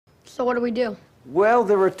So what do we do? Well,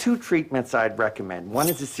 there are two treatments I'd recommend. One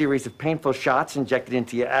is a series of painful shots injected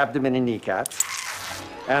into your abdomen and kneecaps.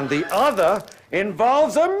 And the other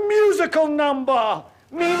involves a musical number.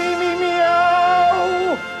 Me, me, me,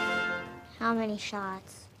 meow. How many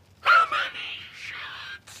shots? How many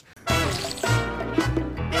shots?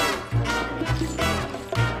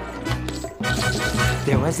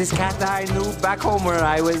 There was this cat I knew back home where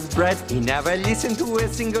I was bred. He never listened to a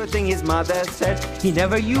single thing his mother said. He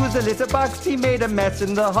never used a litter box, he made a mess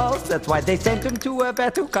in the halls. That's why they sent him to a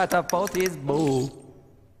vet who cut off both his boo.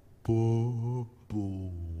 Boo,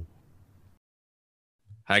 boo.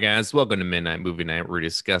 Hi guys, welcome to Midnight Movie Night, where we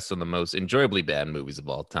discuss some of the most enjoyably bad movies of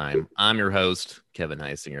all time. I'm your host, Kevin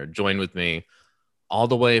Heisinger. Joined with me all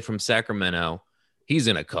the way from Sacramento. He's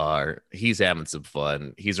in a car. He's having some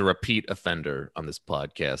fun. He's a repeat offender on this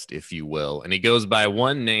podcast, if you will. And he goes by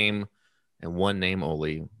one name and one name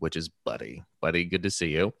only, which is Buddy. Buddy, good to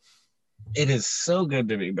see you. It is so good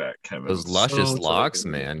to be back, Kevin. Those luscious locks,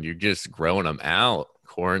 man. You're just growing them out.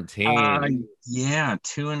 Quarantine. Yeah,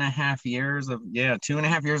 2.5 years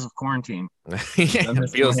of quarantine. Yeah, it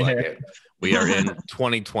feels like it. We are in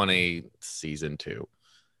 2020 season 2.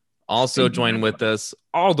 Also joined with us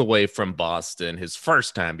all the way from Boston, his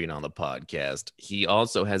first time being on the podcast. He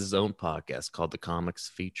also has his own podcast called The Comics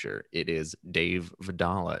Feature. It is Dave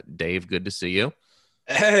Vidala. Dave, good to see you.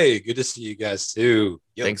 Hey, good to see you guys too.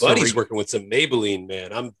 Yo, Thanks Buddy's working with some Maybelline,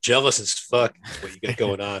 man. I'm jealous as fuck what you got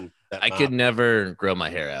going on. I could never grow my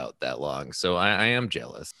hair out that long, so I am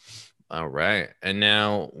jealous. All right. And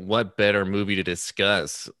now, what better movie to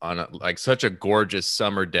discuss on such a gorgeous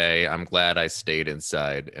summer day? I'm glad I stayed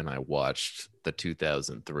inside and I watched the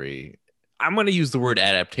 2003. I'm going to use the word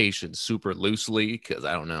adaptation super loosely because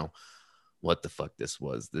I don't know what the fuck this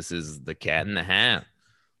was. This is The Cat in the Hat,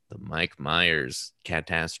 the Mike Myers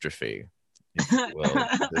catastrophe. Well,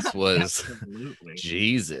 this was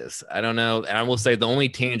Jesus. I don't know. And I will say the only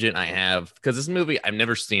tangent I have, because this movie, I've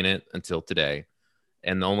never seen it until today.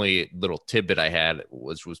 And the only little tidbit I had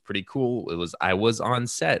was pretty cool. It was I was on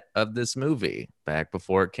set of this movie back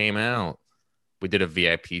before it came out. We did a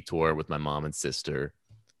VIP tour with my mom and sister,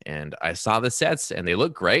 and I saw the sets and they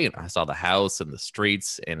looked great. I saw the house and the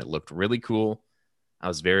streets and it looked really cool. I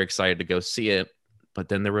was very excited to go see it, but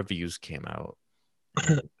then the reviews came out.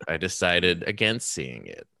 I decided against seeing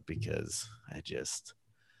it because I just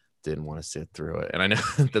didn't want to sit through it. And I know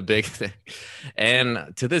the big thing,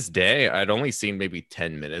 and to this day I'd only seen maybe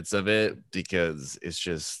 10 minutes of it because it's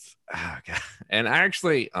just God. And I'm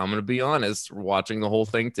gonna be honest, watching the whole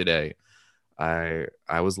thing today, I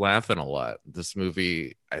was laughing a lot. This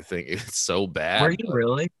movie, I think it's so bad. Were you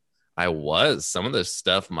really? I was. Some of the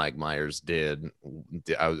stuff Mike Myers did,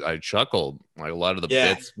 I chuckled. Like a lot of the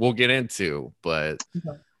bits we'll get into, but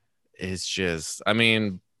it's just, I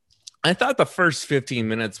mean, I thought the first 15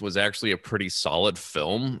 minutes was actually a pretty solid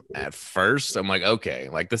film at first. I'm like, okay,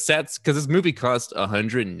 like the sets, because this movie cost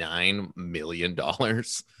 $109 million.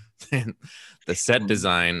 And the set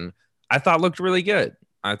design, I thought looked really good.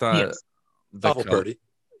 I thought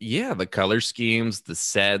the color schemes, the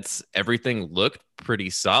sets, everything looked pretty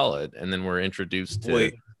solid. And then we're introduced to...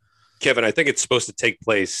 Wait, Kevin, I think it's supposed to take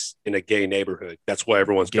place in a gay neighborhood. That's why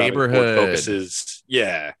everyone's focuses.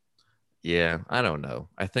 Yeah. Yeah, I don't know.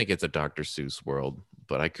 I think it's a Dr. Seuss world,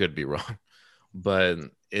 but I could be wrong. But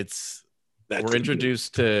we're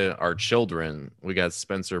introduced to our children. We got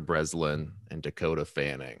Spencer Breslin and Dakota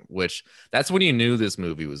Fanning, which that's when you knew this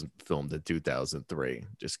movie was filmed in 2003.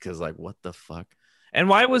 Just because, like, what the fuck? And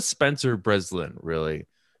why was Spencer Breslin really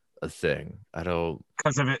a thing? I don't...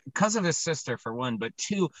 Because of his sister, for one, but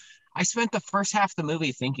two, I spent the first half of the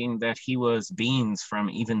movie thinking that he was Beans from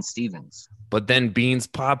Even Stevens. But then Beans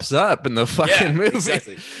pops up in the fucking movie.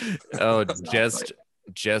 Exactly. Oh,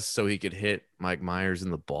 just so he could hit Mike Myers in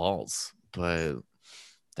the balls. But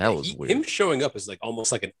that was weird. Him showing up is like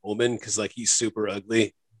almost like an omen because like he's super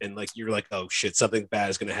ugly and like you're like, oh shit, something bad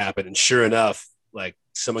is gonna happen. And sure enough, like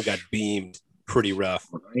someone got beamed pretty rough.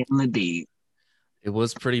 Right in the deep. It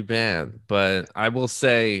was pretty bad, but I will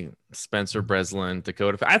say Spencer Breslin,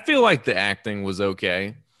 Dakota. I feel like the acting was okay.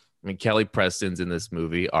 I mean, Kelly Preston's in this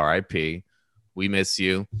movie. R.I.P. We miss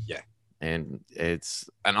you. Yeah, and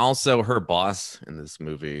also her boss in this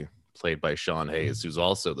movie, played by Sean Hayes, who's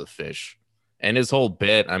also the Fish, and his whole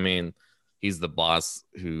bit. I mean, he's the boss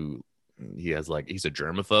who he's a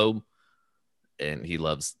germaphobe, and he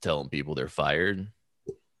loves telling people they're fired.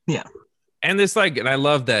 Yeah. And and I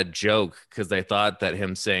love that joke because they thought that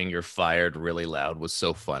him saying you're fired really loud was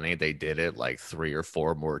so funny. They did it like 3 or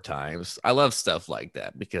 4 more times. I love stuff like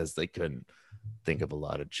that because they couldn't think of a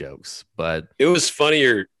lot of jokes, but it was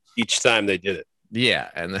funnier each time they did it. Yeah,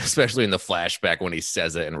 and especially in the flashback when he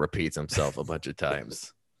says it and repeats himself a bunch of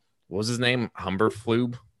times. What was his name?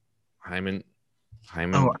 Humberflube? Hyman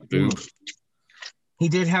Oh, Boob? he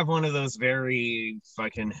did have one of those very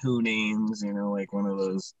fucking who names, like one of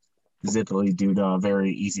those zippily doodah,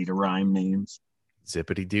 very easy to rhyme names.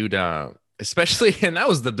 Zippity doo dah. Especially, and that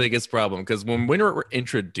was the biggest problem because when we were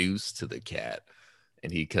introduced to the cat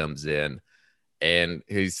and he comes in and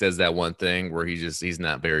he says that one thing where he's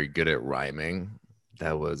not very good at rhyming.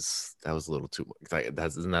 That was a little too much.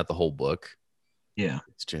 Isn't that the whole book? Yeah.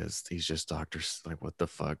 He's just Dr. Like, what the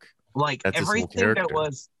fuck? Like That's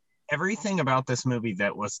everything about this movie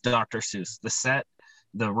that was Dr. Seuss, the set,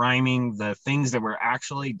 the rhyming, the things that were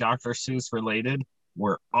actually Dr. Seuss related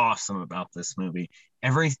were awesome about this movie.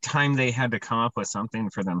 Every time they had to come up with something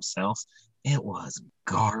for themselves, it was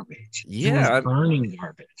garbage. Yeah, it was burning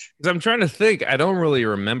garbage. I'm trying to think. I don't really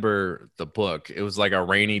remember the book. It was like a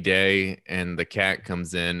rainy day, and the cat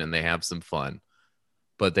comes in, and they have some fun.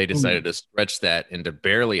 But they decided to stretch that into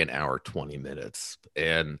barely an hour, 20 minutes,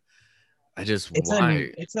 and it's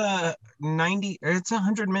a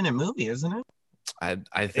 100-minute movie, isn't it? I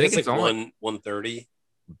think it's like only 130.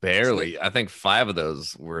 Barely. I think 5 of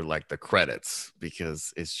those were like the credits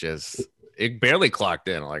because it barely clocked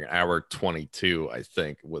in like an hour 22, I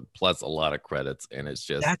think, with plus a lot of credits, and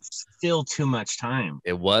that's still too much time.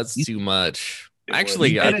 It was too much.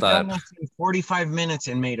 Actually, I thought done 45 minutes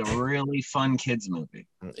and made a really fun kids movie.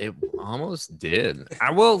 It almost did.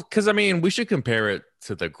 Because we should compare it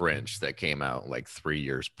to The Grinch that came out like 3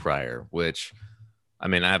 years prior, which I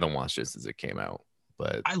haven't watched it since it came out.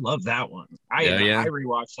 But I love that one. I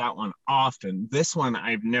rewatch that one often. This one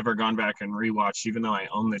I've never gone back and rewatched, even though I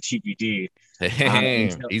own the DVD.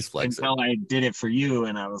 He's flexing. Until I did it for you,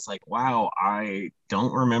 and I was like, wow, I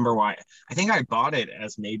don't remember why. I think I bought it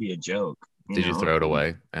as maybe a joke. Did you throw it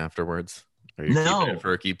away afterwards? Are you keeping it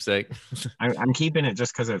for a keepsake? I'm keeping it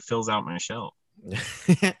just because it fills out my shelf.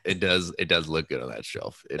 It does look good on that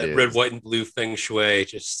shelf. It is red, white, and blue feng shui.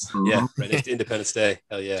 Just right next to Independence Day.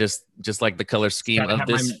 Hell yeah! Just like the color scheme of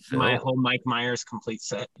this. My whole Mike Myers complete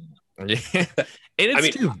set. Yeah, and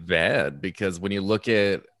it's too bad because when you look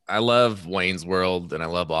at, I love Wayne's World and I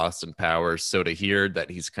love Austin Powers, so to hear that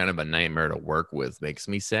he's kind of a nightmare to work with makes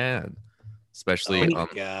me sad. Especially,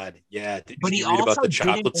 God, yeah. But he also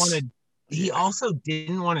didn't want to. He also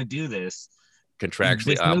didn't want to do this.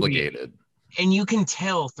 Contractually obligated. And you can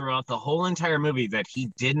tell throughout the whole entire movie that he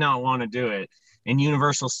did not want to do it. And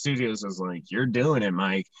Universal Studios was like, you're doing it,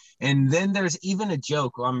 Mike. And then there's even a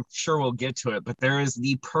joke. I'm sure we'll get to it, but there is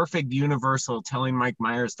the perfect Universal telling Mike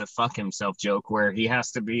Myers to fuck himself joke where he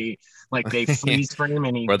has to be like, they freeze frame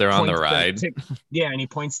and where they're on the ride. And he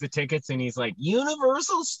points the tickets and he's like,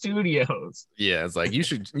 Universal Studios. Yeah, it's like,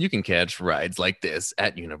 you can catch rides like this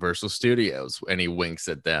at Universal Studios. And he winks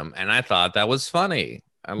at them. And I thought that was funny.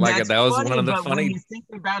 I like it. That was one of the funny. When you think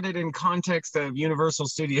about it in context of Universal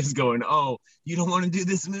Studios going, oh, you don't want to do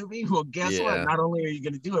this movie? Well, guess what? Not only are you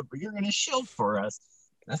going to do it, but you're going to show for us.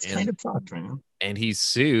 That's kind of fucked, man. And he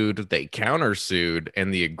sued. They countersued,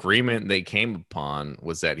 and the agreement they came upon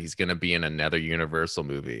was that he's going to be in another Universal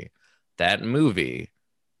movie. That movie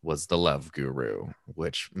was The Love Guru,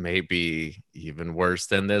 which may be even worse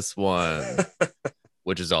than this one.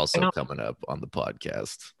 Which is also coming up on the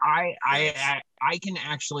podcast. I can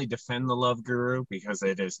actually defend The Love Guru because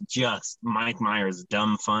it is just Mike Myers'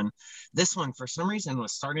 dumb fun. This one, for some reason,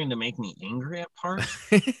 was starting to make me angry at parts.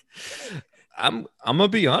 I'm gonna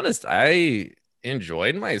be honest. I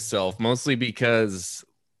enjoyed myself mostly because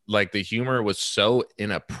like the humor was so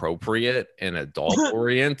inappropriate and adult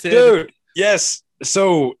oriented. Dude, yes.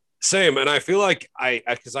 So same, and I feel like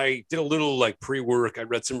because I did a little like pre-work, I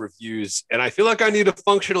read some reviews, and I feel like I need a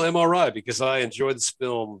functional MRI because I enjoyed this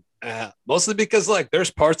film mostly because like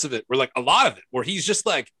there's parts of it where like a lot of it where he's just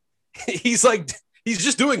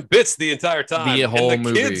doing bits the entire time, the whole and the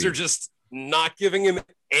movie. Kids are just not giving him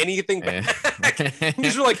anything back.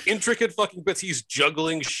 These are like intricate fucking bits. He's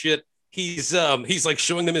juggling shit. He's like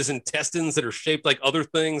showing them his intestines that are shaped like other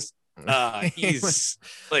things.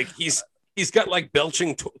 He's got like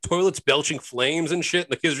belching toilets, belching flames and shit.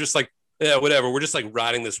 And the kids are just like, yeah, whatever. We're just like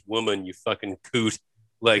riding this woman, you fucking coot.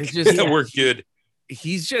 Like, we're good.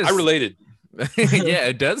 I related. Yeah,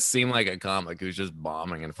 it does seem like a comic who's just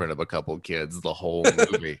bombing in front of a couple kids the whole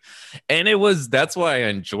movie. And that's why I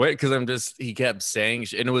enjoy it because he kept saying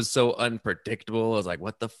shit, and it was so unpredictable. I was like,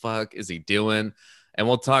 what the fuck is he doing? And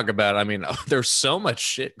we'll talk about, there's so much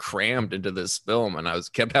shit crammed into this film, and I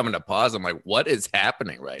kept having to pause. I'm like, what is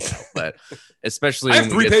happening right now? But especially I have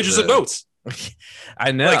 3 pages of notes.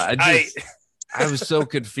 I know. I was so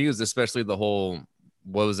confused, especially the whole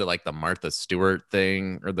what was it, like the Martha Stewart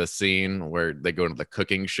thing, or the scene where they go to the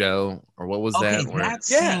cooking show, or what was Okay, that?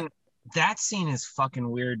 Where, that scene is fucking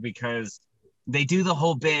weird because they do the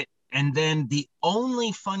whole bit, and then the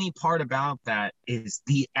only funny part about that is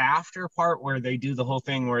the after part where they do the whole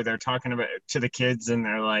thing where they're talking about to the kids and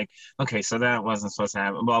they're like, okay, so that wasn't supposed to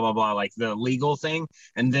happen, blah blah blah, like the legal thing,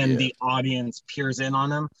 and then the audience peers in on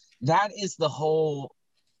them. That is that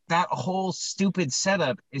whole stupid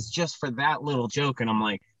setup is just for that little joke, and I'm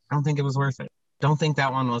like, I don't think it was worth it. Don't think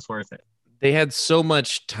that one was worth it. they had so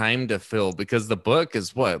much time to fill because the book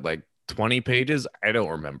is what, like 20 pages? I don't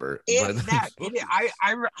remember. I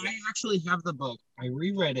actually have the book. I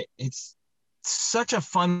reread it. It's such a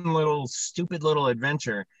fun little stupid little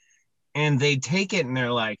adventure, and they take it and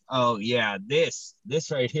they're like, oh yeah, this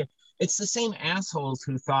right here. It's the same assholes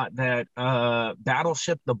who thought that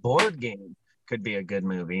Battleship the board game could be a good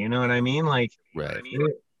movie. You know what I mean? Like, Right.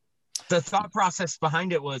 The thought process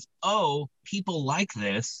behind it was, oh, people like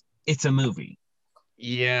this, it's a movie.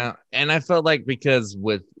 Yeah, and I felt like, because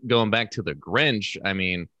with going back to the Grinch, I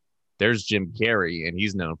mean, there's Jim Carrey, and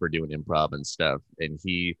he's known for doing improv and stuff, and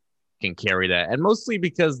he can carry that. And mostly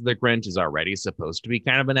because the Grinch is already supposed to be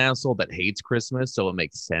kind of an asshole that hates Christmas, so it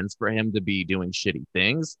makes sense for him to be doing shitty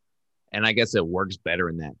things. And I guess it works better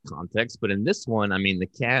in that context. But in this one, I mean, the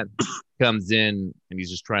cat comes in and he's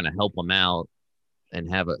just trying to help him out and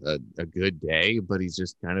have a good day, but he's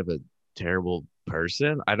just kind of a terrible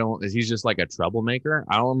person. He's just like a troublemaker.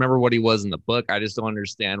 I don't remember what he was in the book. I just don't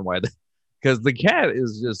understand why, because the cat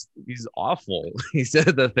he's awful. He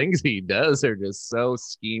said the things he does are just so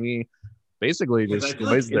schemy. Basically, just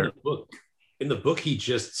in the book, he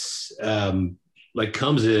just like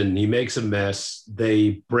comes in, he makes a mess,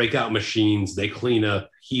 they break out machines, they clean up,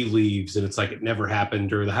 he leaves, and it's like it never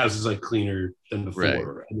happened, or the house is like cleaner than before.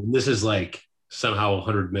 Right. And this is like somehow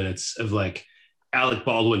 100 minutes of like Alec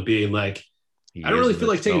Baldwin being like, I don't really feel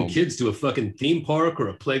like taking kids to a fucking theme park or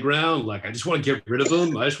a playground. Like, I just want to get rid of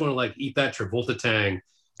them. I just want to like eat that Travolta Tang.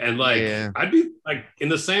 And like, I'd be like in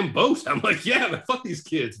the same boat. I'm like, yeah, fuck these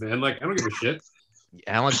kids, man. Like, I don't give a shit.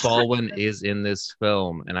 Alec Baldwin is in this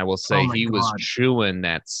film, and I will say he was chewing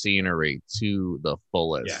that scenery to the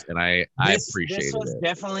fullest, and I appreciated it. This was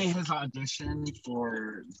definitely his audition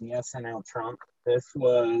for the SNL Trump. This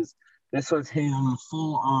was him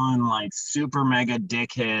full on like super mega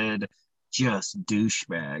dickhead, just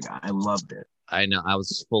douchebag. I loved it. I know, I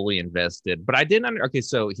was fully invested, but I didn't okay,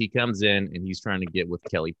 so he comes in and he's trying to get with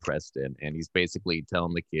Kelly Preston, and he's basically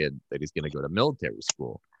telling the kid that he's going to go to military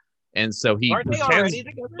school. And so he pretends,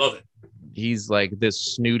 love it. He's like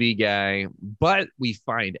this snooty guy, but we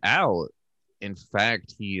find out, in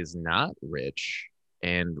fact, he is not rich.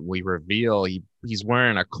 And we reveal he's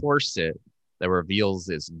wearing a corset that reveals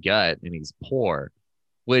his gut, and he's poor,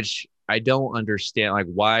 which I don't understand. Like,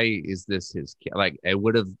 why is this his kid? Like, it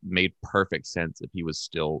would have made perfect sense if he was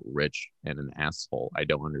still rich and an asshole. I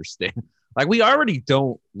don't understand. Like, we already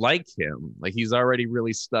don't like him. Like, he's already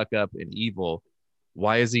really stuck up and evil.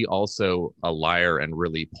 Why is he also a liar and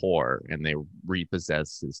really poor, and they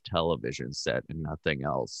repossess his television set and nothing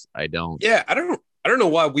else? I don't know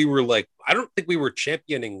why we were like, I don't think we were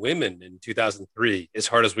championing women in 2003 as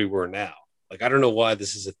hard as we were now. Like, I don't know why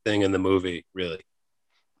this is a thing in the movie, really.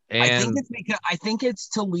 And I think it's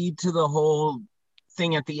to lead to the whole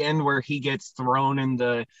thing at the end where he gets thrown in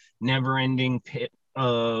the never-ending pit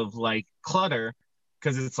of like clutter.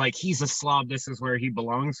 Because it's like, he's a slob, this is where he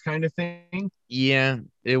belongs kind of thing. Yeah,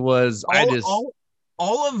 it was.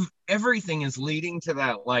 All of everything is leading to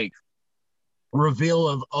that like reveal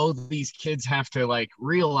of, oh, these kids have to like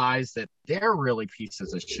realize that they're really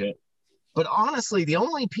pieces of shit. But honestly, the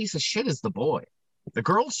only piece of shit is the boy. The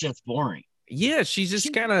girl's just boring. Yeah, she's just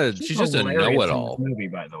a know-it-all. Movie,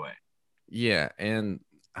 by the way. Yeah, and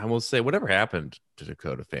I will say, whatever happened to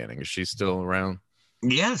Dakota Fanning? Is she still around?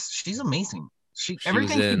 Yes, she's amazing. She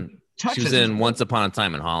was in Once Upon a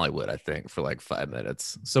Time in Hollywood, I think, for like 5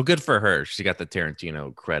 minutes. So good for her. She got the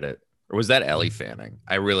Tarantino credit. Or was that Ellie Fanning?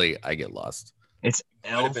 I get lost. It's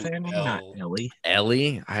Elle Fanning, not Ellie.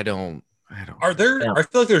 Ellie? I don't. Are there? I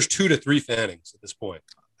feel like there's 2 to 3 Fannings at this point.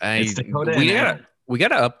 We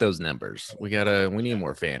gotta up those numbers. We need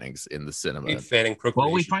more Fannings in the cinema. Fanning procreation.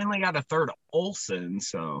 Well, we finally got a third Olsen,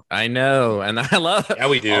 so I know, and I love. Yeah,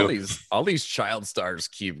 we do. All these child stars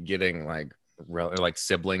keep getting like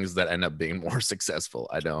siblings that end up being more successful.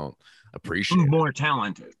 I don't appreciate more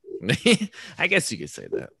talented. I guess you could say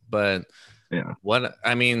that, but yeah.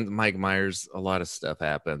 Mike Myers, a lot of stuff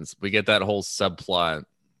happens. We get that whole subplot.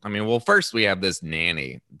 I mean, well, first we have this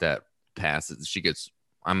nanny that passes.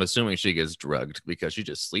 I'm assuming she gets drugged because she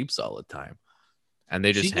just sleeps all the time. and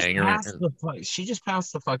they just hang her. She just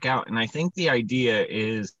passed the fuck out, and I think the idea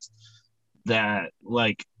is that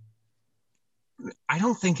like I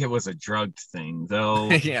don't think it was a drugged thing though.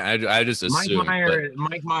 Yeah, I just assumed.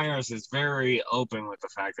 Mike Myers is very open with the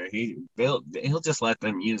fact that he'll just let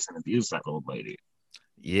them use and abuse that old lady.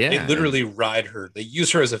 Yeah, they literally ride her. They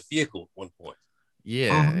use her as a vehicle at one point.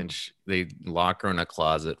 Yeah, and they lock her in a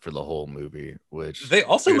closet for the whole movie. Which they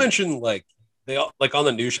also mention like on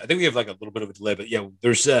the news. I think we have like a little bit of a delay, but yeah,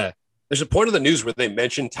 there's a point of the news where they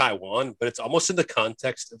mention Taiwan, but it's almost in the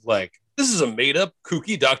context of like this is a made up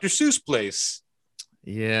kooky Dr. Seuss place.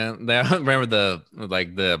 Yeah, I remember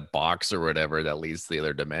the box or whatever that leads to the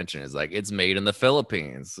other dimension is like it's made in the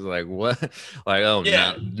Philippines. Like what? Like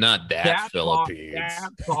Yeah. not that Philippines. That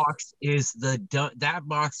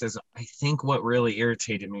box is I think what really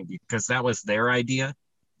irritated me because that was their idea.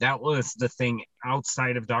 That was the thing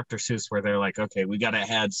outside of Dr. Seuss where they're like, okay, we got to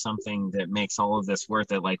add something that makes all of this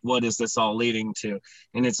worth it. Like, what is this all leading to?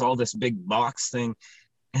 And it's all this big box thing.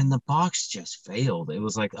 And the box just failed. It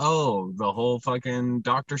was like, oh, the whole fucking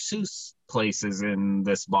Dr. Seuss place is in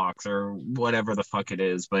this box or whatever the fuck it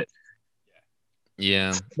is. But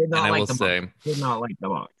yeah, and I will say, did not like the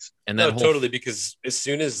box. And no, totally, because as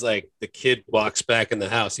soon as like the kid walks back in the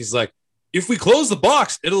house, he's like, if we close the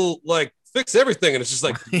box, it'll like fix everything. And it's just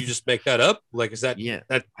like, you just make that up? Like, is that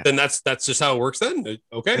then that's just how it works then?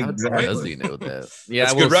 Okay. Exactly. How does he know that? Yeah,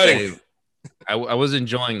 that's good writing. I was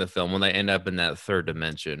enjoying the film. When they end up in that third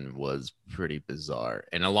dimension was pretty bizarre,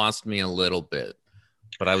 and it lost me a little bit.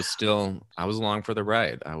 But I was along for the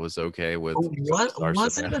ride. I was okay with what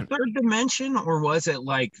was it the third dimension, or was it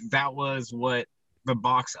like that was what the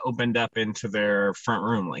box opened up into their front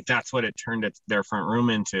room? Like that's what it turned their front room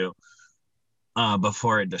into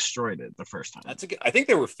before it destroyed it the first time. I think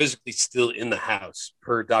they were physically still in the house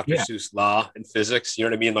per Dr. Seuss law and physics. You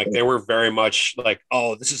know what I mean? Like they were very much like,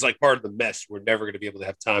 oh, this is like part of the mess. We're never going to be able to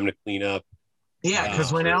have time to clean up. Yeah,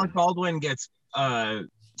 because when Alec Baldwin gets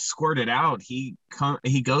squirted out, he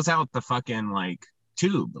goes out the fucking like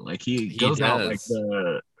tube. Like he goes out like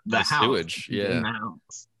the house, sewage. Yeah,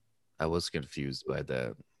 I was confused by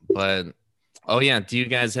that, but. Oh yeah, do you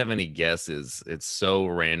guys have any guesses? It's so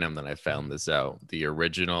random that I found this out.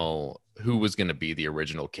 Who was going to be the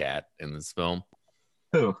original cat in this film?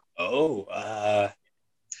 Who? Oh, I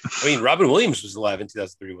mean, Robin Williams was alive in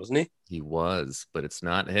 2003, wasn't he? He was, but it's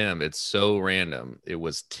not him. It's so random. It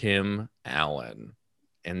was Tim Allen.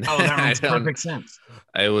 And that makes perfect sense.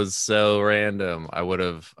 It was so random. I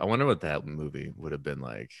wonder what that movie would have been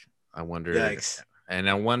like. I wonder. Yikes. And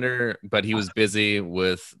I wonder, but he was busy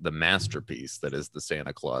with the masterpiece that is the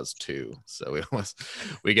Santa Claus 2. So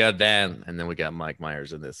we got that, and then we got Mike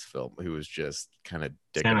Myers in this film, who was just kind of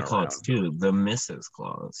dicking Santa around. Claus 2, the Mrs.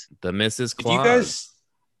 Claus. The Mrs. Claus.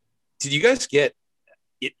 Did you guys get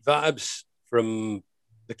it vibes from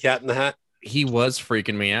the Cat in the Hat? He was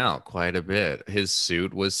freaking me out quite a bit. His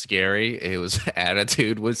suit was scary. His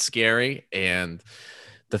attitude was scary, and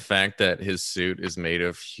the fact that his suit is made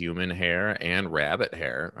of human hair and rabbit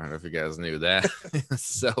hair. I don't know if you guys knew that. It's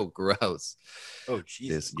so gross. Oh,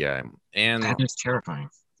 Jesus. This guy. And that is terrifying.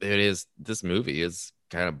 It is. This movie is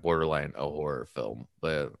kind of borderline a horror film,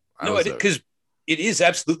 but because it is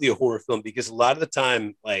absolutely a horror film, because a lot of the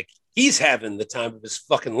time, like, he's having the time of his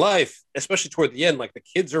fucking life, especially toward the end. Like, the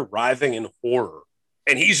kids are writhing in horror,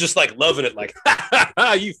 and he's just like loving it. Like, ha,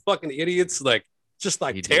 ha, you fucking idiots. Like, just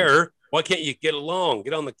like terror. Why can't you get along?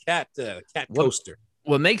 Get on the cat coaster.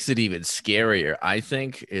 What makes it even scarier, I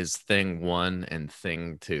think, is Thing 1 and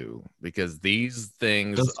Thing 2, because these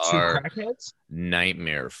things are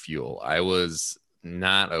nightmare fuel. I was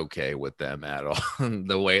not okay with them at all.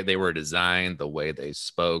 The way they were designed, the way they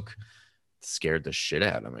spoke, scared the shit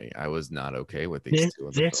out of me. I was not okay with these two.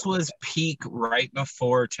 This was peak right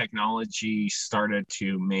before technology started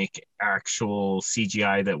to make actual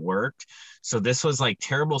CGI that worked. So this was like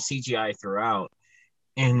terrible CGI throughout.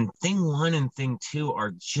 And Thing 1 and Thing 2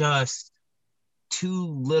 are just two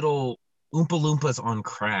little Oompa Loompas on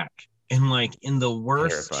crack. And like in the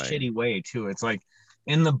worst shitty way too. It's like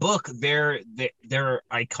in the book, they're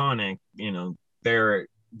iconic, you know,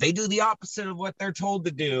 they do the opposite of what they're told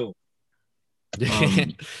to do.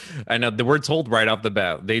 I know, we're told right off the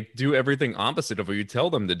bat they do everything opposite of what you tell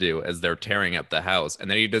them to do as they're tearing up the house, and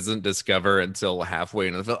then he doesn't discover until halfway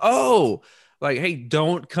into the film, oh, like, hey,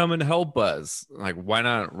 don't come and help us. Like, why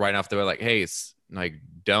not right off the bat, like, hey, like,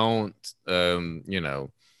 don't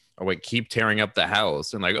keep tearing up the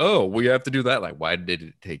house, and like, oh, we have to do that. Like, why did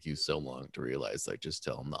it take you so long to realize? Like, just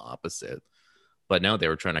tell them the opposite. But no, they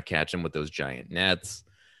were trying to catch him with those giant nets.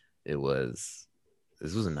 This was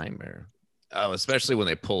a nightmare. Oh, especially when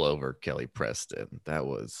they pull over Kelly Preston. That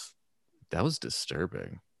was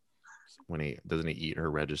disturbing. When he doesn't he eat her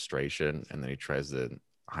registration and then he tries to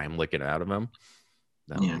Heimlich it out of him.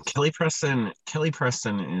 Yeah, Kelly Preston. Kelly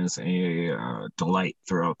Preston is a delight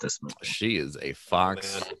throughout this movie. She is a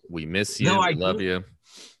fox. Man. We miss you. No, I we love do- you.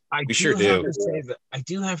 We sure do. I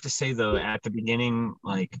do have to say though, at the beginning,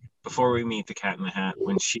 like before we meet the Cat in the Hat,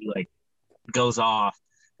 when she like goes off,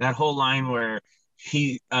 that whole line where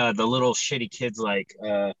the little shitty kid's like,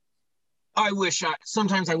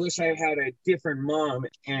 sometimes I wish I had a different mom,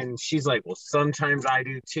 and she's like, well, sometimes I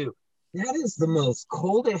do too. That is the most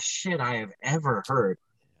coldest shit I have ever heard.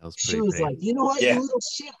 That was She pretty was painful. like, you know what, Yeah. you little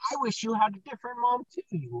shit, I wish you had a different mom too,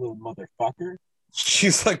 you little motherfucker.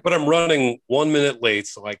 She's like, but I'm running 1 minute late,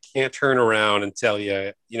 so I can't turn around and tell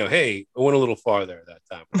you, hey, I went a little farther that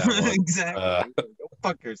time. with that one. Exactly. Uh, Go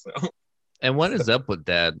fuck yourself. And what is up with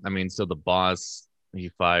that? I mean, so the boss, he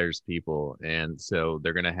fires people, and so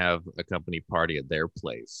they're gonna have a company party at their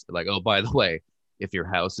place. Like, oh, by the way, if your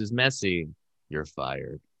house is messy, you're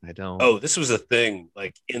fired. I don't. Oh, this was a thing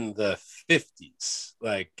like in the 50s.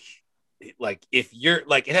 Like if you're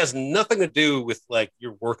like, it has nothing to do with like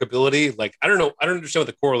your workability. Like, I don't know. I don't understand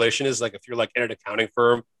what the correlation is. Like if you're like in an accounting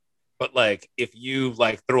firm, but like if you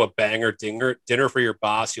like throw a banger dinner for your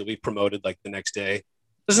boss, you'll be promoted like the next day.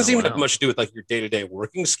 Doesn't Oh, seem to wow. have much to do with like your day-to-day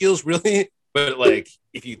working skills really. But like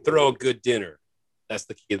if you throw a good dinner, that's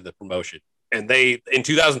the key to the promotion. And they, in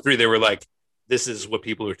 2003, they were like, this is what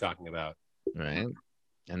people are talking about. Right.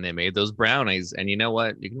 And they made those brownies. And you know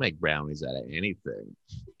what? You can make brownies out of anything.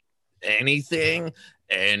 Anything.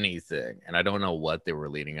 And I don't know what they were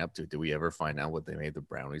leading up to. Did we ever find out what they made the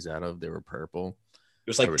brownies out of? They were purple. It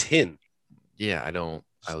was like They were- tin Yeah,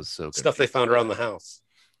 I was so stuff they confused. found around the house.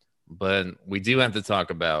 But we do have to talk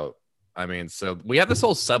about, I mean, so we have this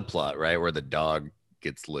whole subplot, right, where the dog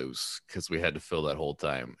gets loose because we had to fill that whole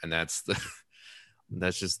time. And that's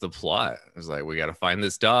just the plot. It's like, we got to find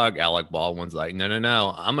this dog. Alec Baldwin's like,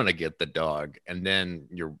 no, I'm going to get the dog. And then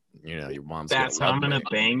your mom's That's how love I'm gonna me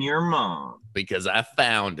bang your mom. because I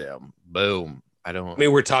found him. Boom. I don't. I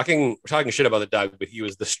mean, we're talking shit about the dog, but he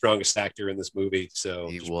was the strongest actor in this movie. So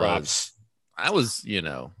He just was. props. I was,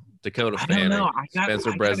 Dakota I Fanning, don't know. I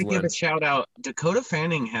Spencer gotta give Breslin. a shout out. Dakota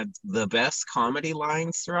Fanning had the best comedy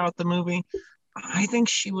lines throughout the movie. I think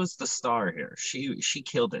she was the star here. She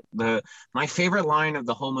killed it. My favorite line of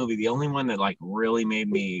the whole movie, the only one that like really made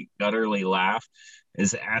me gutturally laugh,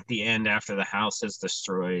 is at the end after the house is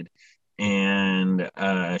destroyed, and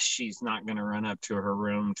she's not gonna run up to her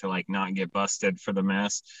room to like not get busted for the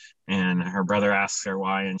mess, and her brother asks her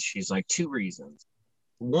why, and she's like, 2 reasons.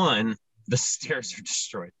 One, the stairs are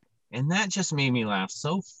destroyed. And that just made me laugh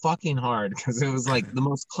so fucking hard because it was like the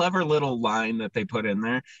most clever little line that they put in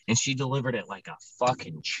there, and she delivered it like a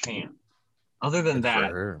fucking champ. Other than Good for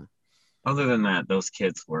that, her. those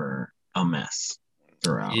kids were a mess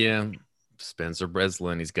throughout. Yeah, Spencer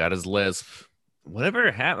Breslin, he's got his lisp. Whatever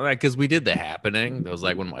happened, because we did The Happening. That was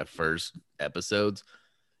like one of my first episodes,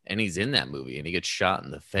 and he's in that movie, and he gets shot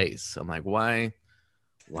in the face. I'm like, why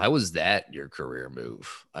was that your career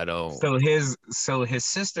move? I don't. So his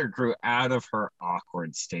sister grew out of her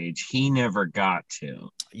awkward stage. He never got to.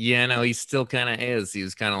 Yeah, no, he still kind of is. He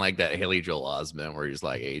was kind of like that Haley Joel Osment, where he's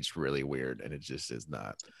like aged really weird, and it just is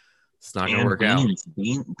not. It's not gonna work out.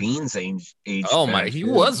 Beans aged. Oh my, bad he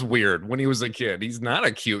too. was weird when he was a kid. He's not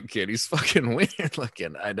a cute kid. He's fucking weird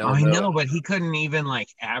looking. I don't I know. know, but he couldn't even like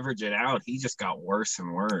average it out. He just got worse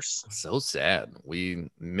and worse. So sad. We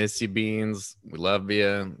miss you, Beans. We love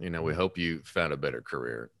you. We hope you found a better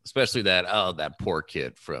career, especially that poor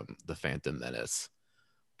kid from The Phantom Menace.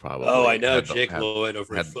 Probably. Oh, I know. had the- Jake had- Lloyd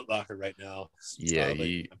over at had- Foot Locker right now. Yeah, Probably,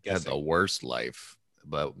 he I'm had guessing. the worst life.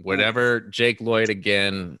 But whatever, Jake Lloyd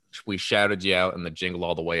again, we shouted you out in the Jingle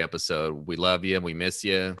All the Way episode. We love you. We miss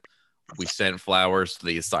you. We sent flowers to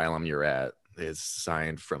the asylum you're at. It's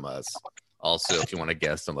signed from us. Also, if you want to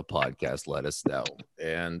guest on the podcast, let us know.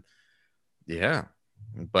 And yeah,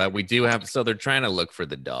 but we do have, so they're trying to look for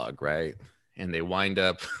the dog, right? And they wind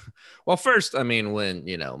up, well, first, I mean, when,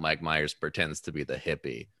 Mike Myers pretends to be the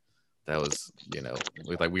hippie, that was,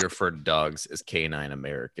 like we refer to dogs as canine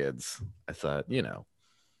Americans. I thought,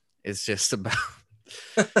 it's just about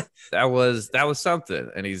that was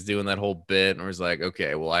something. And he's doing that whole bit and he's like,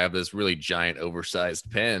 okay, well, I have this really giant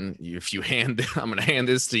oversized pen. If you I'm gonna hand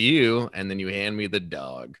this to you, and then you hand me the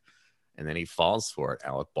dog. And then he falls for it,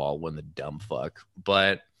 Alec Baldwin, the dumb fuck.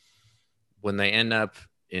 But when they end up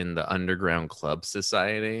in the underground club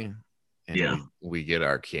society, and Yeah. we get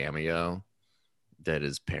our cameo, that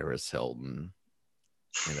is Paris Hilton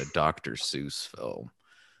in a Dr. Seuss film.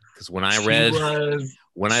 Because when I read,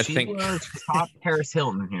 She was top Paris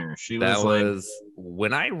Hilton here. She that was like, was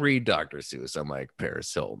when I read Dr. Seuss, I'm like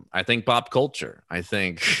Paris Hilton. I think pop culture. I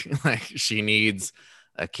think like she needs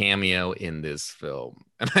a cameo in this film.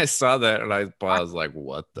 And I saw that and I was like,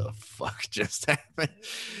 what the fuck just happened?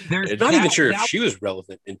 there's Not even sure if that- she was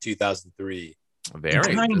relevant in 2003.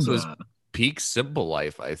 Very. This was Kinda. peak Simple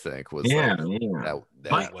Life, I think. Was Yeah, like, yeah.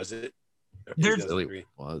 that Was it? Or There's- 2003? really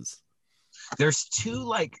was. There's two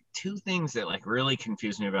things that like really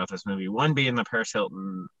confuse me about this movie. One being the Paris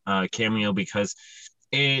Hilton cameo, because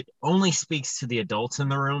it only speaks to the adults in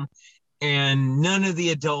the room, and none of the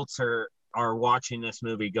adults are watching this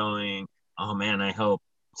movie going, oh man, I hope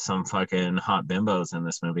some fucking hot bimbos in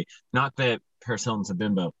this movie. Not that Paris Hilton's a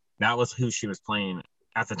bimbo. That was who she was playing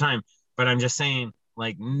at the time. But I'm just saying,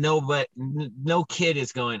 like, no kid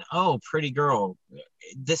is going, oh, pretty girl.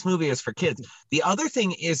 This movie is for kids. The other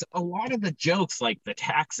thing is a lot of the jokes, like the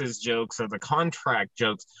taxes jokes or the contract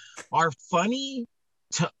jokes, are funny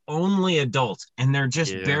to only adults, and they're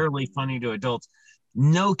just barely funny to adults.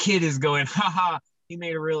 No kid is going, haha, he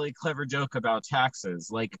made a really clever joke about taxes.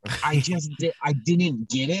 Like, I didn't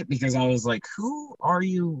get it, because I was like, who are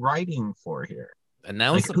you writing for here? And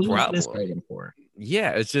that was Like, the who is this problem. writing for?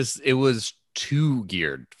 Yeah, it was too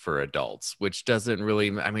geared for adults, which doesn't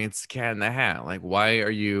really, I mean, it's Cat in the Hat. Like, why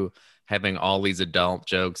are you having all these adult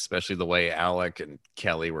jokes, especially the way Alec and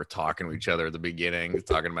Kelly were talking to each other at the beginning,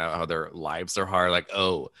 talking about how their lives are hard, like,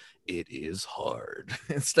 oh, it is hard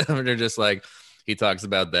and stuff. And they're just like, he talks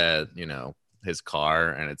about that, you know, his car,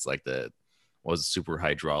 and it's like was super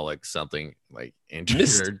hydraulic something like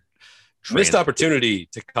Missed opportunity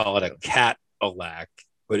to call it a Cadillac,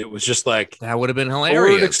 but it was just like that would have been Ford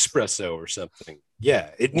hilarious. Espresso or something.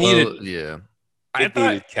 Yeah, it needed. Yeah, I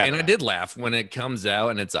thought, and I did laugh when it comes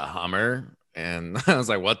out and it's a Hummer, and I was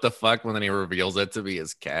like, "What the fuck?" When then he reveals it to be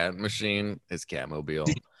his cat machine, his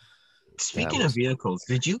Catmobile. Speaking of vehicles,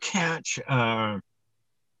 did you catch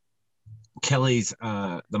Kelly's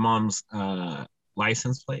the mom's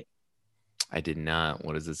license plate? I did not.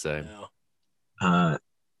 What does it say? No.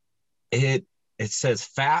 It says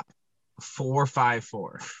FAP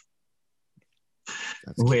 454,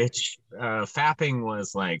 which fapping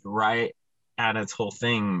was like right at its whole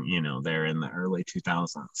thing, you know, there in the early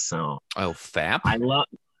 2000s. So FAP. I love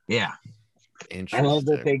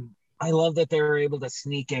Interesting. I love that they were able to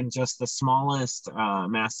sneak in just the smallest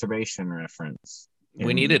masturbation reference.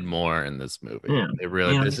 We needed more in this movie. Yeah.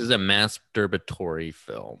 This is a masturbatory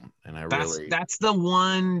film, and that's the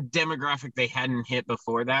one demographic they hadn't hit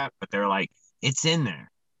before that, but they're like, it's in there.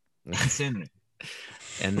 It's in there.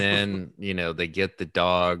 And then, you know, they get the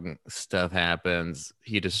dog, stuff happens.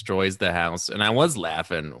 He destroys the house. And I was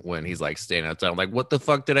laughing when he's like standing outside. I'm like, what the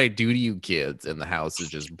fuck did I do to you kids? And the house is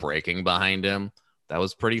just breaking behind him. That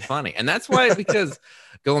was pretty funny. And that's why, because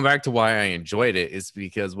going back to why I enjoyed it, is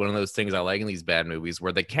because one of those things I like in these bad movies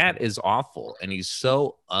where the cat is awful and he's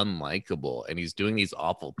so unlikable and he's doing these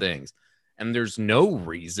awful things. And there's no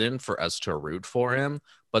reason for us to root for him,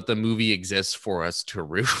 but the movie exists for us to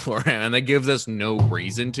root for him. And that gives us no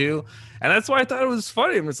reason to. And that's why I thought it was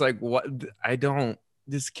funny. It's like, what?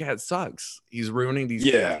 This cat sucks. He's ruining these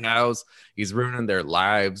cows. He's ruining their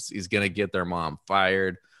lives. He's going to get their mom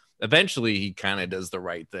fired. Eventually, he kind of does the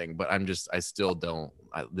right thing, but I still don't.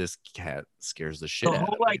 This cat scares the shit out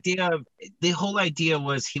of me. The whole idea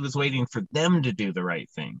was he was waiting for them to do the right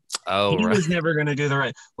thing. Oh, he right. was never going to do the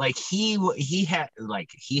right. Like he had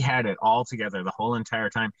it all together the whole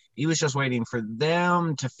entire time. He was just waiting for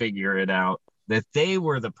them to figure it out, that they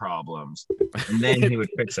were the problems, and then he would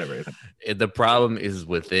fix everything. The problem is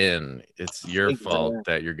within. It's your fault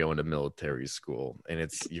that you're going to military school, and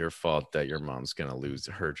it's your fault that your mom's going to lose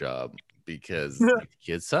her job because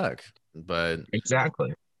kids suck. But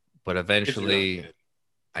exactly. But eventually,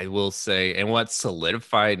 I will say, and what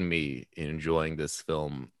solidified me in enjoying this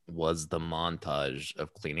film was the montage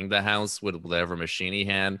of cleaning the house with whatever machine he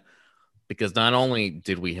had, because not only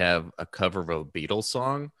did we have a cover of a Beatles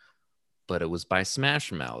song, but it was by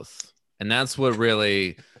Smash Mouth. And that's what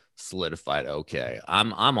really solidified, okay,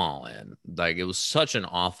 I'm all in. Like, it was such an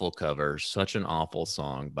awful cover, such an awful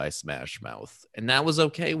song by Smash Mouth, and that was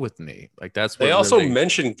okay with me. Like, that's what they also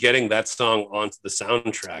mentioned getting that song onto the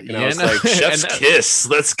soundtrack, and I was like, Chef's Kiss,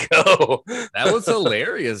 let's go. That was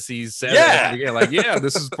hilarious. He said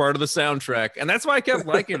this is part of the soundtrack, and that's why I kept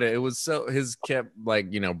liking it. It was kept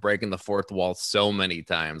like, you know, breaking the fourth wall so many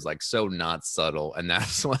times, like so not subtle, and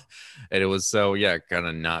that's why, and it was so kind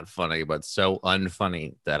of not funny, but so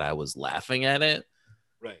unfunny that I was laughing at it.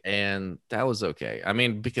 Right. And that was okay. I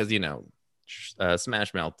mean, because, you know,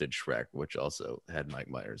 Smash Mouth did Shrek, which also had Mike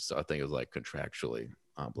Myers. So I think it was like contractually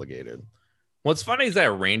obligated. What's funny is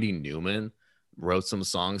that Randy Newman wrote some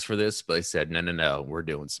songs for this, but they said, no, we're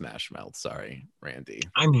doing Smash Mouth. Sorry, Randy.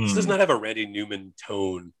 I mean, This does not have a Randy Newman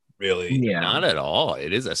tone, really. yeah. Not at all.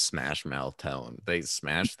 It is a Smash Mouth tone. They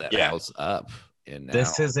smashed that house up.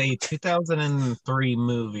 This is a 2003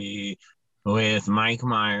 movie with Mike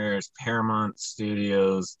Myers, Paramount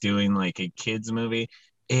Studios doing like a kids movie.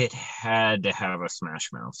 It had to have a Smash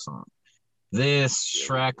Mouth song. This,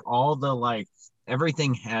 Shrek, all the like,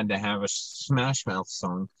 everything had to have a Smash Mouth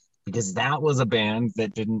song because that was a band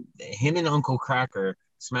that didn't, him and Uncle Kracker,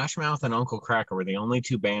 Smash Mouth and Uncle Kracker were the only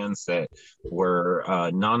two bands that were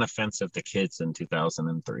non-offensive to kids in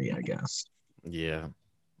 2003, I guess. Yeah.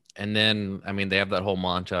 And then, I mean, they have that whole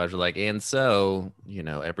montage like, and so, you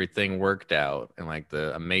know, everything worked out. And like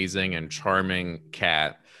the amazing and charming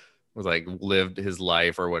cat was like lived his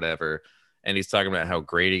life or whatever. And he's talking about how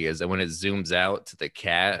great he is. And when it zooms out to the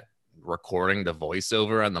cat recording the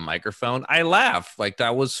voiceover on the microphone, I laugh. Like,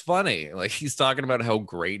 that was funny. Like, he's talking about how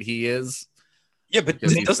great he is. Yeah, but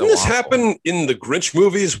Because he's doesn't so this awful. happen in the Grinch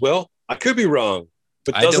movie as well? I could be wrong.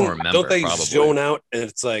 But I don't remember, don't they probably. zone out and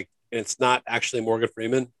it's like, and it's not actually Morgan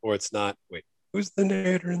Freeman, or it's not. Wait, who's the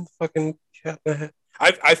narrator in the fucking cat in the hat?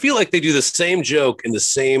 I feel like they do the same joke in the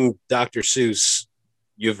same Dr. Seuss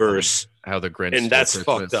universe, How the Grinch and that's stole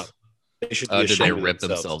fucked Christmas. up. They should be Did they ashamed of rip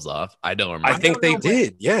themselves off? I don't remember. I think they know, but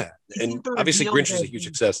did, yeah. isn't And the obviously, reveal Grinch was a that huge he-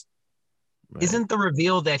 success. Right. Isn't the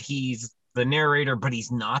reveal that he's the narrator, but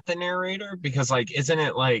he's not the narrator? Because like, isn't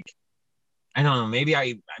it like, I don't know, maybe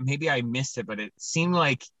I missed it, but it seemed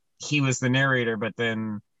like he was the narrator, but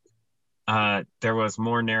then there was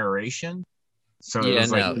more narration. So it Yeah,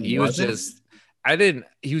 was no, like he was just.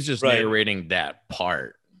 He was just Right. narrating that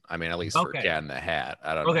part. I mean, at least for Okay. Cat in the Hat.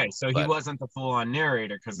 I don't know. okay. So he but- wasn't the full-on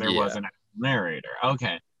narrator because there Yeah. was an actual narrator.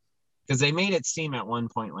 Okay, because they made it seem at one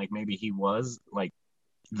point like maybe he was like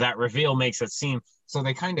that. Reveal makes it seem so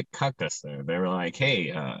they kind of cut us there. They were like,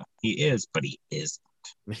 "Hey, he is, but he is."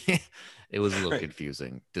 It was a little Right.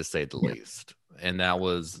 confusing to say the Yeah. least. And that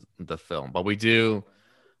was the film. But we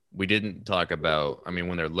didn't talk about, I mean,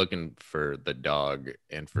 when they're looking for the dog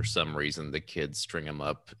and for some reason the kids string him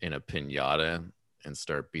up in a pinata and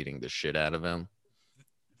start beating the shit out of him.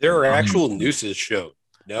 There are actual nooses shown.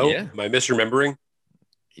 No, Yeah. am I misremembering?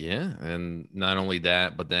 Yeah. And not only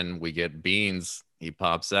that, but then we get Beans. He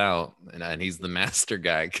pops out and he's the master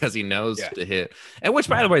guy because he knows Yeah. to hit. And which,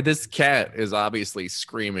 by the way, this cat is obviously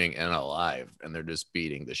screaming and alive and they're just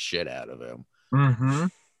beating the shit out of him. Mm-hmm.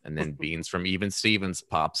 And then Beans from Even Stevens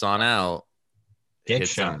pops on out, Dick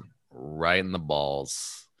hits shot. him right in the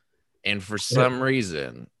balls. And for some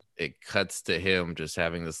reason, it cuts to him just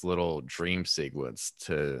having this little dream sequence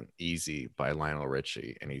to Easy by Lionel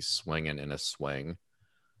Richie. And he's swinging in a swing.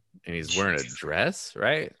 And he's wearing a dress,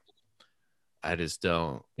 right? I just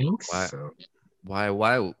don't. Think Why- so. Why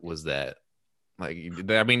was that? Like,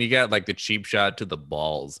 I mean, you got like the cheap shot to the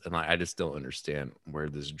balls, and I just don't understand where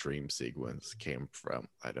this dream sequence came from.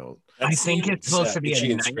 I don't. I think it's supposed to be itchy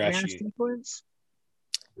a and nightmare scratchy. sequence.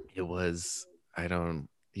 It was. I don't.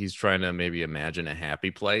 He's trying to maybe imagine a happy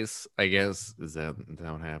place. I guess is that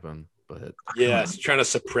what happened? But Yeah, it's trying to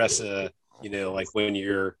suppress like when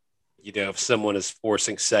you're, if someone is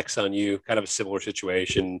forcing sex on you, kind of a similar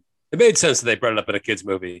situation. It made sense that they brought it up in a kid's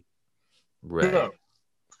movie. right. Yeah.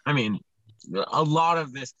 I mean, a lot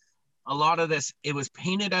of this, it was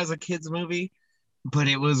painted as a kid's movie, but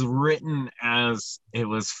it was written as it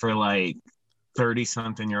was for like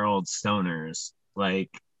 30-something-year-old stoners. Like,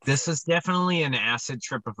 this is definitely an acid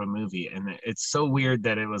trip of a movie, and it's so weird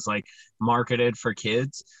that it was like marketed for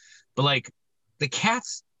kids. But like, the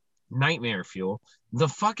cat's nightmare fuel. The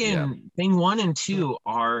fucking thing 1 and 2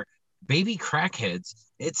 are baby crackheads.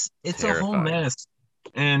 It's a whole Terrifying. mess,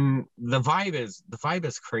 and the vibe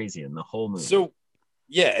is crazy in the whole movie. So,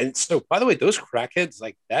 yeah, and so by the way, those crackheads,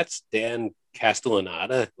 like that's Dan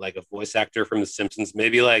Castellaneta, like a voice actor from The Simpsons,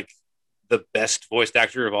 maybe like the best voiced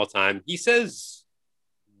actor of all time. He says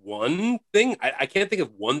one thing. I can't think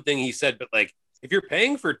of one thing he said, but like if you're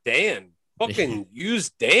paying for Dan, fucking use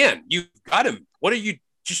Dan. You've got him. What are you?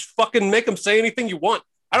 Just fucking make him say anything you want.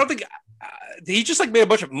 I don't think he just like made a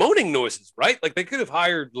bunch of moaning noises, right? Like they could have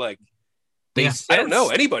hired like They Yeah, I don't know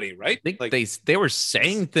said- anybody, right? I think Like they were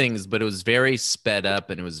saying things, but it was very sped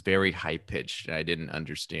up and it was very high pitched. I didn't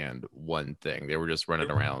understand one thing. They were just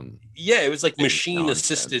running around. yeah, it was like Saying machine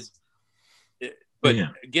assisted. nonsense. But Yeah.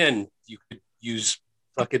 again, you could use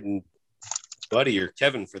fucking Buddy or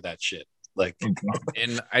Kevin for that shit. Like,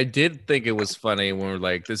 And I did think it was funny when we're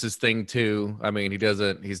like, this is thing 2. I mean,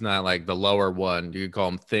 he's not like the lower one. You could call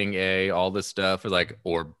him thing A, all this stuff,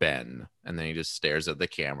 or Ben. And then he just stares at the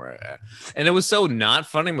camera. And it was so not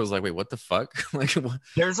funny. I was like, wait, what the fuck? Like, what?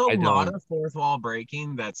 There's a lot of fourth wall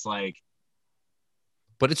breaking that's like,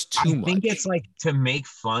 but it's too much. I think it's like to make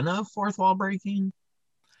fun of fourth wall breaking.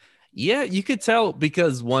 Yeah, you could tell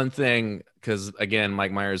because again,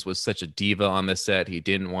 Mike Myers was such a diva on the set. He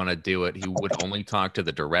didn't want to do it. He would only talk to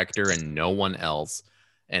the director and no one else.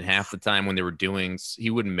 And half the time when they were doing, he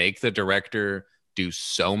would make the director do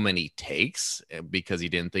so many takes because he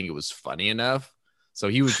didn't think it was funny enough. So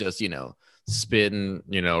he was just, spitting,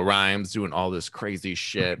 rhymes, doing all this crazy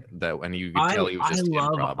shit and you could tell he was just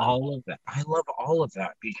love all of that. I love all of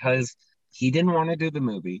that because he didn't want to do the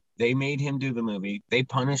movie. They made him do the movie. They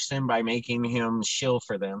punished him by making him shill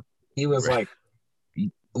for them. He was like,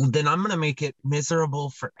 then I'm going to make it miserable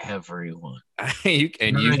for everyone. You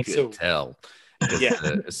could tell.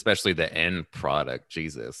 Especially the end product,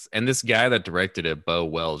 Jesus. And this guy that directed it, Bo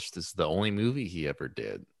Welch, this is the only movie he ever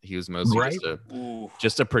did. He was mostly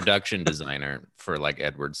just a production designer for like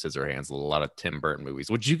Edward Scissorhands, a lot of Tim Burton movies,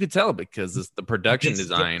 which you could tell because the production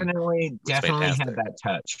design definitely had that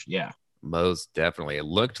touch. Yeah. Most definitely. It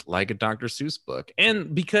looked like a Dr. Seuss book.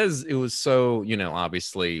 And because it was so,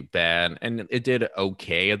 obviously bad, and it did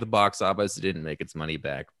okay at the box office, it didn't make its money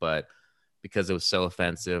back, but because it was so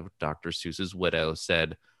offensive, Dr. Seuss's widow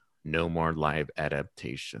said no more live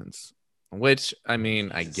adaptations, which, I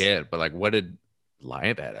mean, I get, but like, what did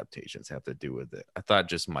live adaptations have to do with it? I thought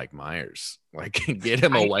just Mike Myers, like, get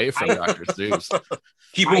him away from Dr. Seuss.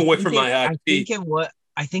 Keep him away from my IP.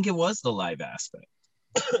 I think it was the live aspect.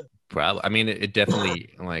 Probably. I mean, it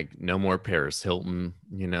definitely like no more Paris Hilton,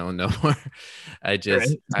 no more. I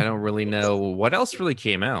don't really know what else really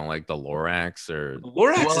came out, like the Lorax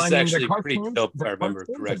is actually pretty dope if I remember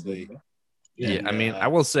correctly. Yeah, I mean, I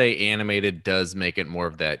will say animated does make it more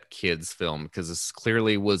of that kids film because this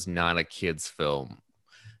clearly was not a kids film,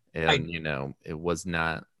 and it was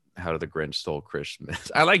not How the Grinch Stole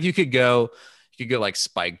Christmas. You could go like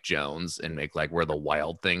Spike Jones and make like Where the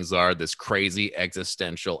Wild Things Are, this crazy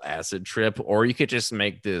existential acid trip, or you could just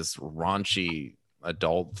make this raunchy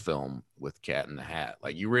adult film with Cat in the Hat.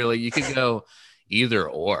 Like you could go either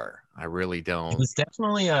or. I really don't. It was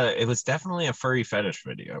definitely a furry fetish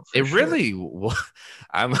video. Really,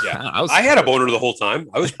 I had a boner the whole time.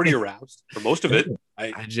 I was pretty aroused for most of it.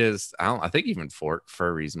 I think even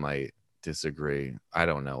furries might disagree. I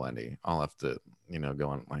don't know any. I'll have to go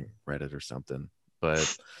on like Reddit or something.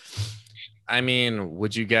 But I mean,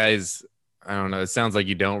 would you guys, I don't know, it sounds like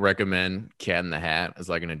you don't recommend Cat in the Hat as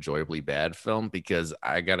like an enjoyably bad film, because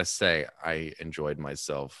I gotta say I enjoyed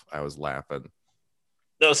myself. I was laughing.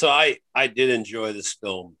 No, so I did enjoy this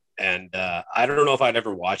film, and I don't know if I'd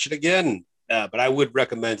ever watch it again, but I would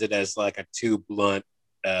recommend it as like a too blunt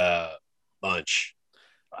lunch.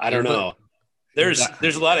 I don't know. There's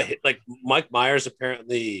a lot of like Mike Myers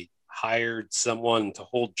apparently hired someone to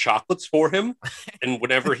hold chocolates for him, and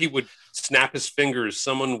whenever he would snap his fingers,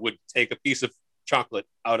 someone would take a piece of chocolate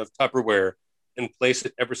out of Tupperware and place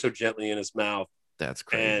it ever so gently in his mouth. That's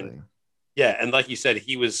crazy. And like you said,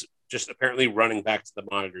 he was just apparently running back to the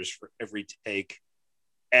monitors for every take.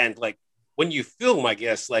 And like when you film, I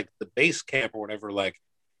guess like the base camp or whatever, like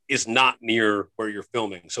is not near where you're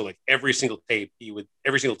filming. So like every single take he would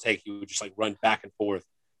just like run back and forth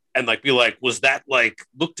and like be like, was that like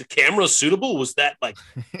look to camera suitable? Was that like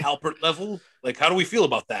Alpert level? Like, how do we feel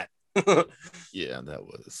about that? Yeah, that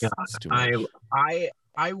was too much.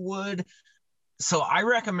 I would. So I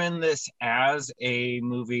recommend this as a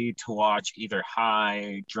movie to watch either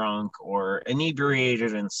high, drunk, or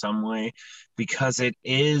inebriated in some way, because it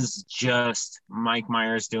is just Mike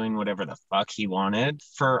Myers doing whatever the fuck he wanted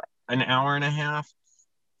for an hour and a half.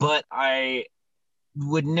 But I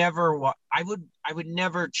would never I would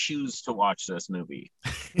never choose to watch this movie.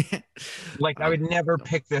 Like I would never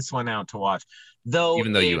pick this one out to watch. Though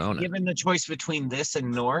even though you own it. Given the choice between this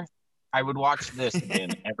and North, I would watch this again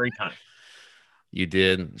every time. You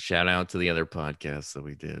did. Shout out to the other podcasts that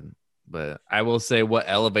we did. But I will say what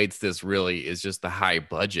elevates this really is just the high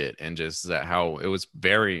budget and just how it was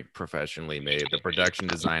very professionally made. The production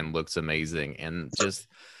design looks amazing, and just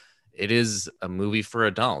it is a movie for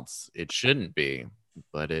adults. It shouldn't be,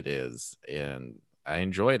 but it is. And I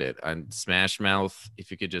enjoyed it. And Smash Mouth,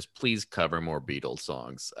 if you could just please cover more Beatles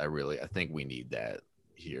songs. I think we need that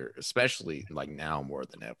here, especially like now more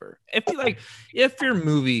than ever. If your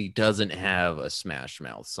movie doesn't have a Smash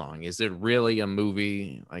Mouth song, is it really a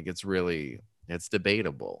movie? Like it's really It's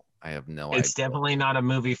debatable. I have no idea. It's definitely not a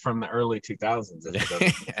movie from the early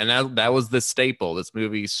 2000s. And that was the staple. This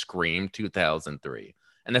movie screamed 2003.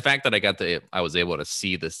 And the fact that I was able to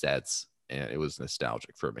see the sets, it was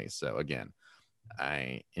nostalgic for me. So again,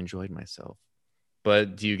 I enjoyed myself.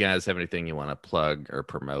 But do you guys have anything you want to plug or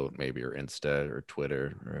promote, maybe your Insta or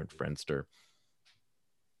Twitter or Friendster?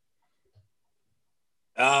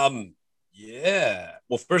 Yeah.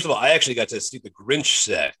 Well, first of all, I actually got to see the Grinch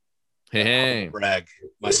set. Hey, Brag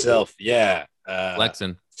myself. Yeah.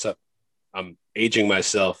 flexing. So I'm aging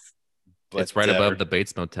myself. But, It's right above the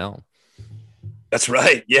Bates Motel. That's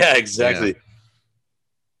right. Yeah, exactly.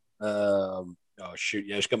 Yeah. Oh shoot.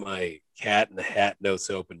 Yeah, I just got my Cat in the Hat notes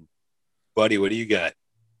open. Buddy, what do you got?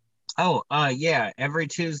 Oh, yeah. Every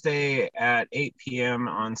Tuesday at 8 p.m.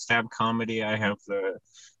 on Stab Comedy, I have the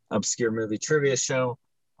Obscure Movie Trivia Show.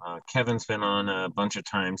 Kevin's been on a bunch of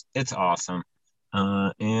times. It's awesome.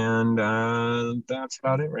 And that's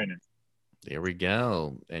about it right now. There we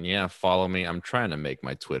go. And yeah, follow me. I'm trying to make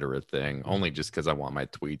my Twitter a thing, only just because I want my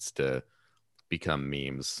tweets to become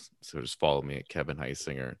memes. So just follow me at Kevin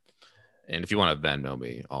Heisinger. And if you want to Venmo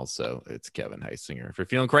me, also, it's Kevin Heisinger if you're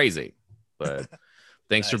feeling crazy. But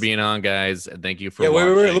thanks for being on, guys. And thank you for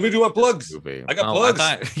watching. Wait. Let me do my plugs. Movie. I got plugs.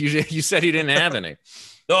 I thought you said you didn't have any.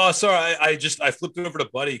 No, sorry. I flipped over to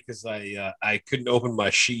Buddy because I couldn't open my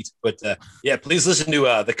sheet. But yeah, please listen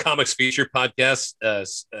to the Comics Feature podcast.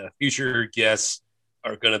 Future guests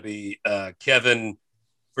are going to be Kevin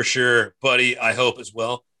for sure, Buddy, I hope as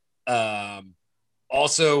well.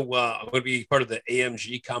 Also, I'm going to be part of the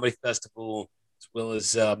AMG Comedy Festival as well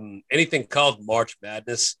as anything called March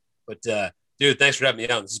Madness. But dude, thanks for having me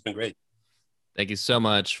on. This has been great. Thank you so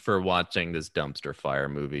much for watching this dumpster fire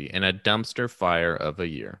movie and a dumpster fire of a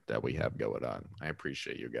year that we have going on. I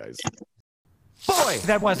appreciate you guys. Boy,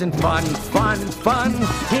 that wasn't fun.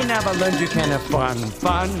 He never learned you can have fun.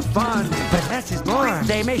 But less is more.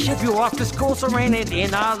 They may ship you off to school, so rein it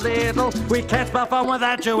in a little. We can't spell fun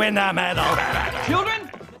without you in the middle. Children,